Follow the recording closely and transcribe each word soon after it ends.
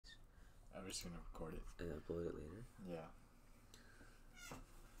just gonna record it. And upload it later? Yeah.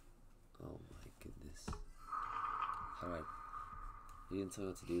 Oh my goodness. How do I... You didn't tell me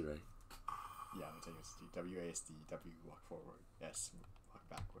what to do, right? Yeah, I'm gonna tell you what to do. WASD, W walk forward, S walk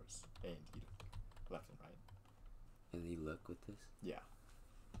backwards, A and D left and right. And you look with this? Yeah.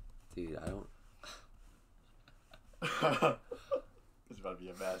 Dude, I don't... It's about to be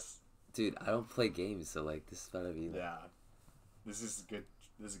a mess. Dude, I don't play games, so like, this is about to be... Like... Yeah. This is good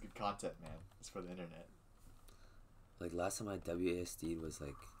content, man. It's for the internet. Like, last time I WASD'd was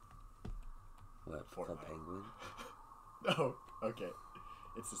like... What? Fortnite. Club Penguin? No. Okay.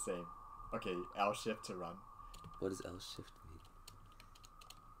 It's the same. Okay, L shift to run. What does L shift mean?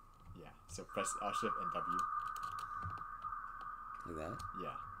 Yeah. So press L shift and W. Like that?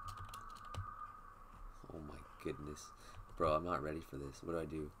 Yeah. Oh my goodness. Bro, I'm not ready for this. What do I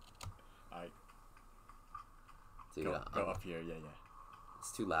do? Alright. Dude, Go up here. Yeah, yeah.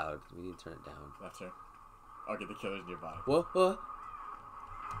 It's too loud. We need to turn it down. Left turn. Okay, the killer's nearby. What? What?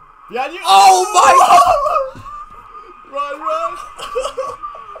 Behind you! Oh my Run, run!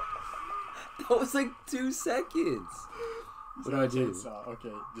 That was like 2 seconds. What do I do? Chainsaw.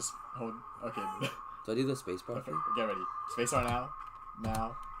 Okay, just hold. Okay. Do I do the spacebar thing? Get ready. Spacebar now.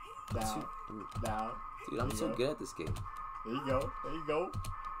 Now. Down. Down. Dude, I'm so good at this game. There you go. There you go.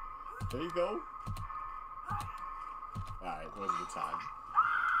 There you go. Alright, it wasn't the time.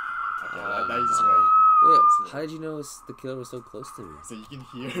 Okay, now you just wait. Wait, how did you know the killer was so close to me? So you can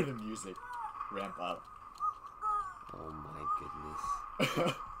hear the music ramp up. Oh my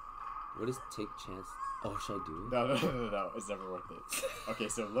goodness. What is take chance? Oh, should I do it? No. It's never worth it. Okay,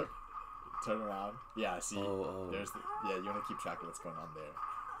 so look. Turn around. Yeah, see? Oh. There's yeah, you want to keep track of what's going on there.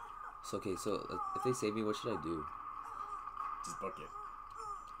 So, okay, so if they save me, what should I do? Just book it.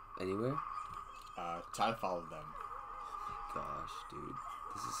 Anywhere? Try to follow them. Gosh, dude.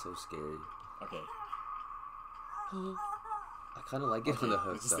 This is so scary. Okay. I kind of like it on the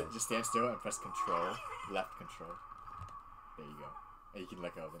hook, though. Just stand still and press control. Left control. There you go. And you can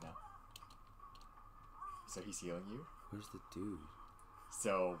let go of it now. So he's healing you. Where's the dude?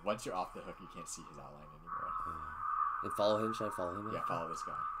 So once you're off the hook, you can't see his outline anymore. And follow him? Should I follow him? Yeah, follow this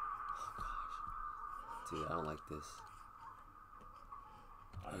guy. Oh, gosh. Dude, I don't like this.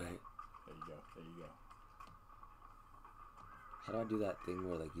 Alright. There you go. There you go. How do I do that thing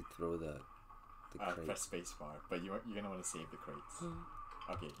where, like, you throw the crate? Press spacebar, but you're gonna want to save the crates.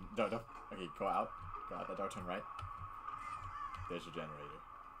 Okay, no. Okay, go out that door, turn right. There's your generator.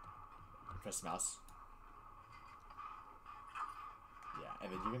 Press mouse. Yeah,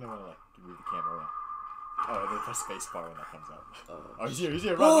 and then you're gonna want to like move the camera around. Oh, and then press spacebar when that comes up. Oh, he's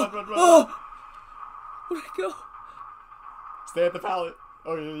here, run. Oh! Where'd I go? Stay at the pallet.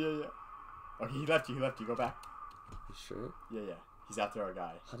 Oh, yeah. Okay, he left you, go back. You sure? Yeah. He's after our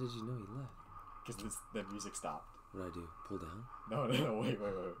guy. How did you know he left? Because the music stopped. What do I do? Pull down? No, wait.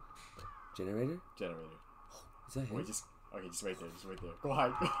 Generator? Generator. Is that him? Wait, just wait there, Go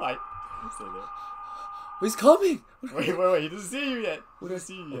hide. Stay there. Oh, he's coming! Wait, he doesn't see you yet. He doesn't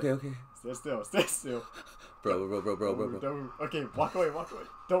see you yet. Okay. Stay still. Bro. Don't move. Okay, walk away.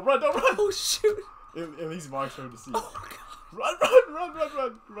 Don't run. Oh, shoot! At least Mark's trying to see you. Oh,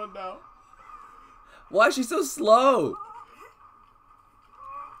 God. Run now. Why is she so slow?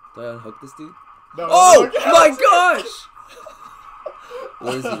 Do I unhook this dude? No. Oh my gosh!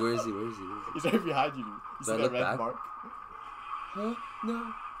 Where is he? He's right behind you. You see that red back? mark? Huh?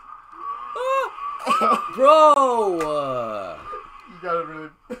 No. Bro! You gotta really...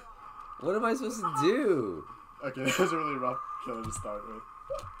 What am I supposed to do? Okay, that was a really rough killer to start with.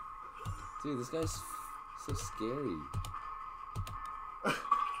 Dude, this guy's so scary.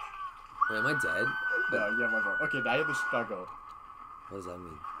 Wait, am I dead? No, you have one more. Okay, now you have to struggle. What does that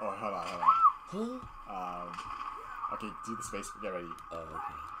mean? Oh, hold on. Huh? Okay, do the space. Get ready. Oh,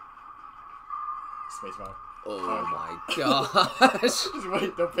 okay. Spacebar. Oh my gosh! Just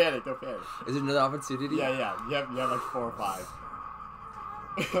wait. Don't panic. Is there another opportunity? Yeah. You have like 4 or 5.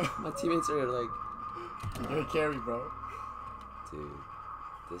 My teammates are like... You're gonna carry, bro. Dude,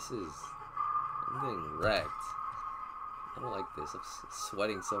 this is... I'm getting wrecked. I don't like this. I'm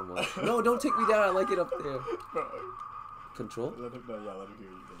sweating so much. No, don't take me down. I like it up there. Bro. Control? Let him hear you.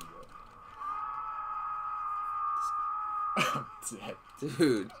 There you go. I'm dead.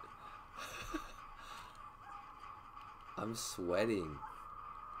 Dude. I'm sweating.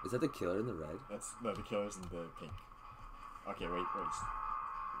 Is that the killer in the red? No, the killer's in the pink. Okay, wait.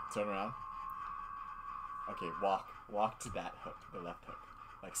 Turn around. Okay, walk to that hook, the left hook.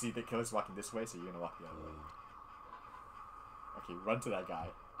 Like, see, the killer's walking this way, so you're gonna walk the other way. Okay, run to that guy.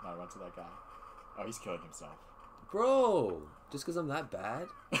 No, run to that guy. Oh, he's killing himself. Bro, just because I'm that bad?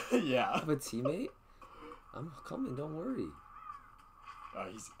 I Yeah. have a teammate? I'm coming, don't worry. Oh,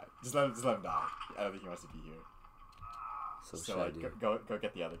 he's just let him die. I don't think he wants to be here. So, So should I like, do? go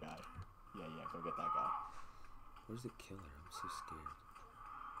get the other guy. Yeah, go get that guy. Where's the killer? I'm so scared.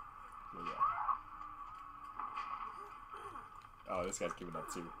 Yeah. Oh, this guy's giving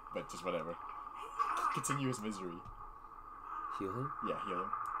up too, but just whatever. Continue his misery. Heal him? Yeah, heal him.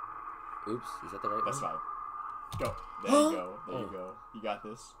 Oops, is that the right That's one? fine. Go. There you go. There you Oh. go. You got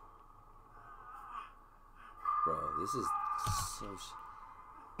this. Bro, this is so...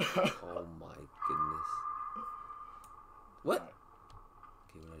 Oh my goodness. What? Alright.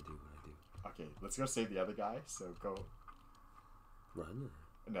 Okay, what do I do? Okay, let's go save the other guy. So go. Run?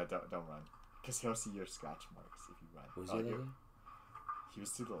 No, don't run, cause he'll see your scratch marks if you run. Where's Oh, the other here- guy? He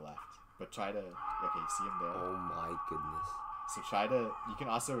was to the left, but try to. Okay, see him there. Oh my goodness. So try to. You can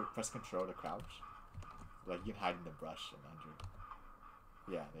also press Control to crouch. Like you can hide in the brush and under.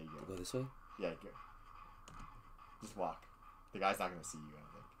 Yeah, there you go. Go this way? Yeah, go. Just walk. The guy's not gonna see you, I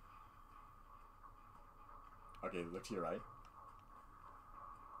don't think. Okay, look to your right.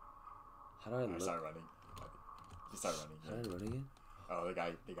 How do I Oh, look? start running. You start running. How do I run again? Oh, the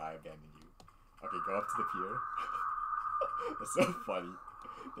guy abandoned you. Okay, go up to the pier. That's so funny.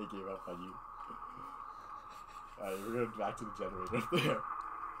 They gave up on you. Alright, we're going back to the generator up there.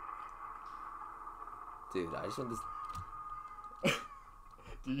 Dude, I just want this...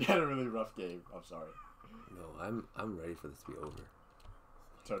 Dude, you had a really rough game. I'm sorry. No, I'm ready for this to be over.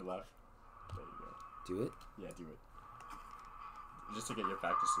 Turn left. There you go. Do it? Yeah, do it. Just to get your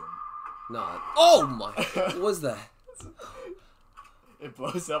practice in. Nah. Oh my... What was that? It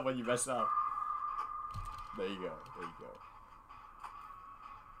blows up when you mess up. There you go. There you go.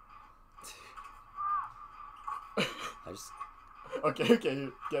 I just... Okay,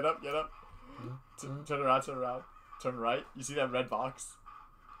 get up. Turn around. Turn right. You see that red box?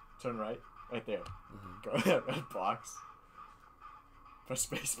 Turn right. Right there. Go to that red box. Press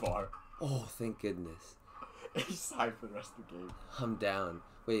spacebar. Oh, thank goodness. And you sign for the rest of the game. I'm down.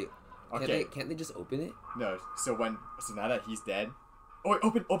 Wait, Okay. can't they just open it? No, so now that he's dead. Oh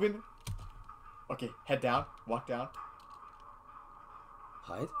wait, open. Okay, head down, walk down.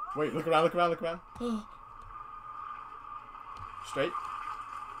 Hide? Wait, look around. Straight.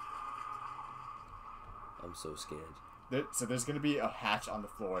 I'm so scared. So there's gonna be a hatch on the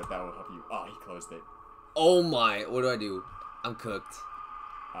floor that will help you. Oh, he closed it. Oh my, what do? I'm cooked.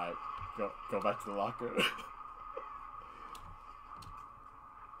 Alright, go back to the locker.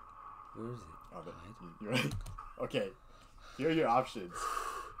 Where is it? Oh, Hide? you're right. Okay, here are your options.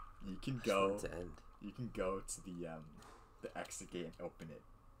 You can I just want go. it to end. You can go to the exit gate and open it.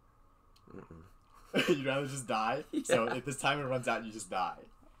 Mm-mm. You'd rather just die. So Yeah. if this timer runs out, you just die.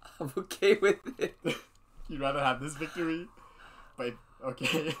 I'm okay with it. You'd rather have this victory, but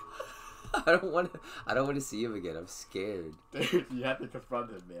okay, I don't want to see him again. I'm scared. dude, you have to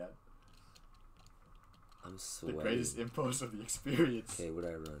confront him, man. I'm The sweating. greatest impulse of the experience. Okay, what do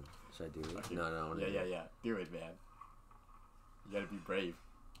I run? Should I do it? Okay. No, I wanna do it. Yeah. Do it, man. You gotta be brave.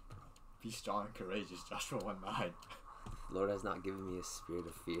 Be strong and courageous, Joshua 1:9. Lord has not given me a spirit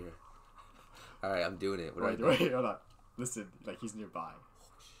of fear. Alright, I'm doing it. What do I Wait, do? hold on. Listen, like he's nearby.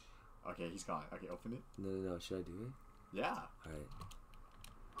 Okay, he's gone. Okay, open it. No. Should I do it? Yeah. Alright.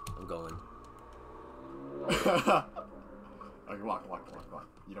 I'm going. Okay, walk.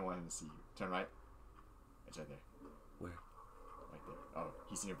 You don't want him to see you. Turn right. It's right there. Where? Right there. Oh,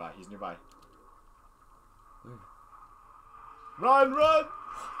 he's nearby. Where? Run!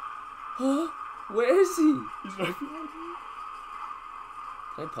 Huh? Where is he? He's right behind you.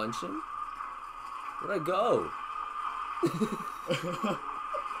 Can I punch him? Where'd I go?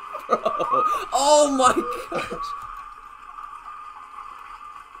 Bro. Oh my gosh.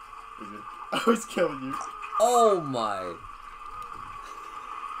 Is it? Oh, he's killing you. Oh my.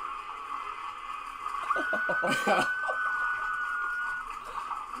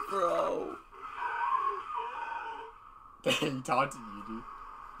 Bro. Dang, he taunted you, dude.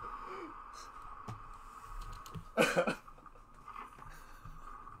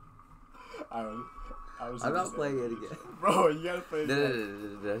 I'm not playing it again. Bro, you gotta play it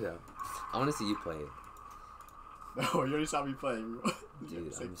No. again. I want to see you play it. No, you already saw me playing.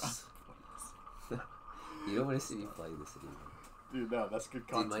 Dude, Say I'm five points. You don't want to see me play this anymore. Dude, no, that's good Dude,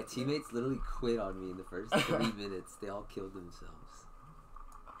 content. my teammates literally quit on me in the first 3 minutes. They all killed themselves.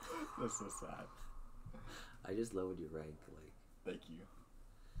 That's so sad. I just lowered your rank. Like, Thank you.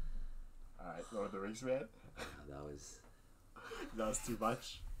 Alright, Lord of the Rings, man. that was. That was too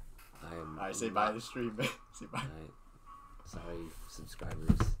much. I am. Alright, say bye to the stream, man. Say bye. Alright. Sorry,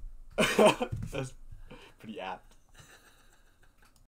 subscribers. That's pretty apt.